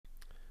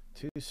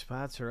2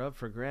 spots are up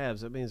for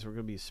grabs. That means we're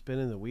going to be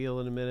spinning the wheel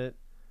in a minute.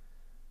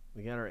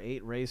 We got our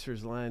 8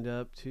 racers lined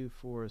up. 2,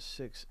 4,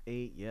 6,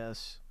 8.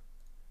 Yes.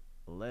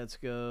 Let's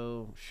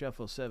go.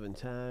 Shuffle 7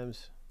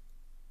 times.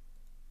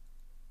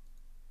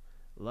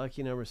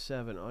 Lucky number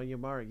 7. On your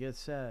mark, get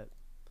set.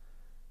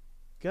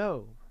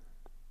 Go.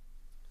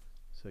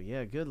 So,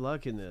 yeah, good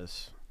luck in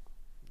this.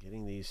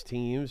 Getting these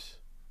teams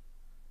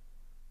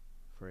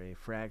for a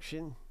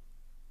fraction.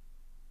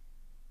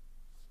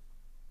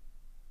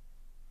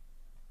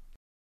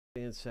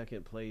 In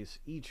second place,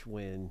 each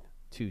win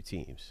 2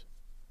 teams.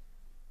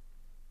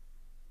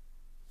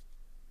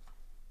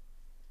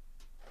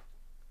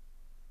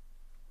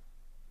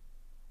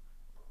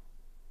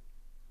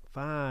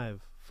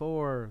 Five,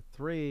 4,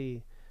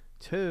 3,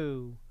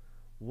 2,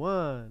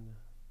 1.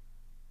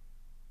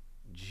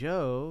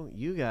 Joe,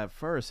 you got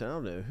first. I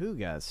don't know who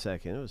got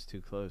second. It was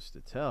too close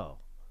to tell.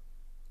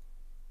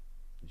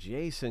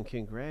 Jason,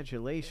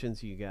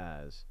 congratulations, you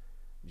guys.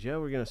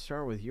 Joe, we're going to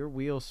start with your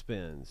wheel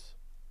spins.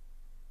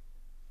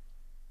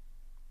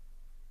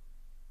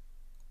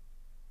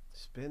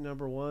 Spin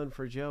number 1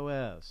 for Joe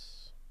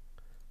S.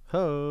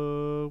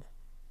 Ho!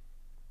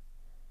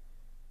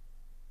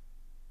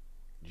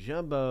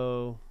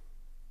 Jumbo.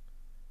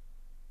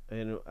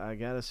 And I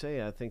got to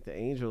say, I think the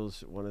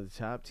Angels, one of the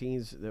top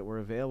teams that were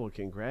available.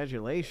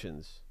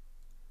 Congratulations.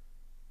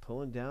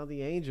 Pulling down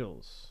the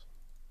Angels.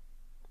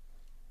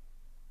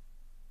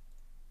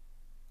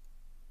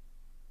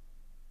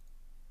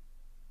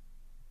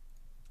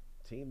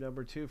 Team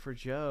number 2 for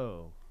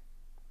Joe.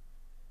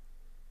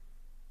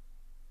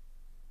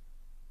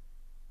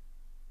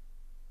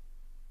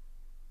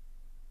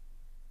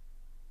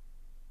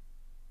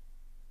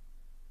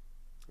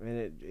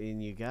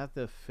 And you got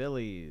the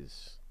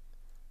Phillies.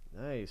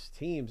 Nice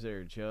teams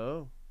there,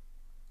 Joe.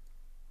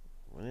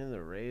 Winning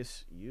the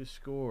race, you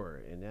score.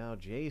 And now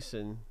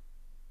Jason,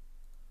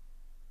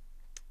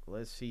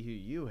 let's see who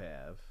you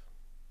have.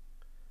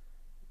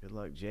 Good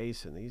luck,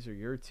 Jason. These are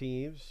your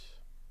teams.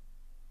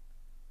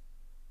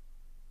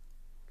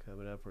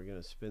 Coming up, we're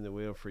going to spin the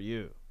wheel for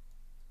you.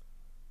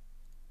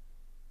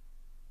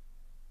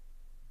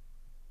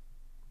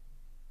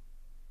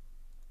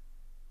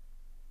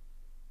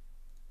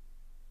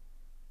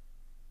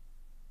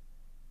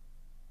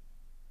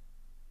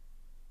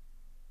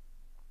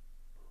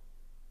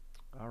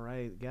 All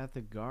right, got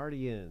the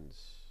Guardians.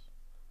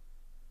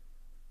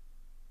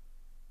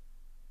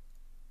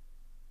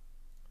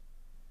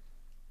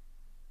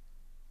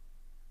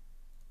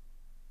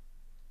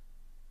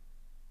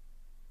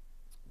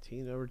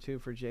 Team number 2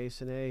 for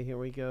Jason A. Here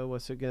we go.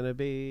 What's it going to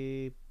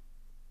be?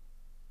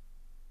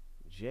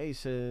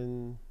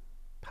 Jason,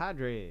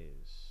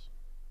 Padres.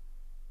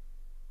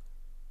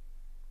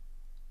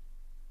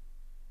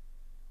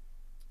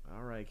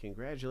 All right,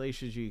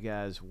 congratulations, you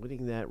guys,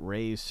 winning that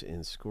race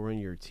and scoring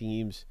your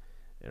teams.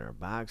 And our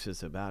box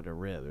is about to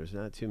rip. There's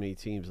not too many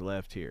teams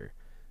left here.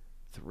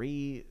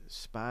 3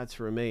 spots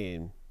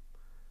remain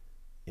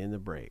in the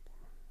break.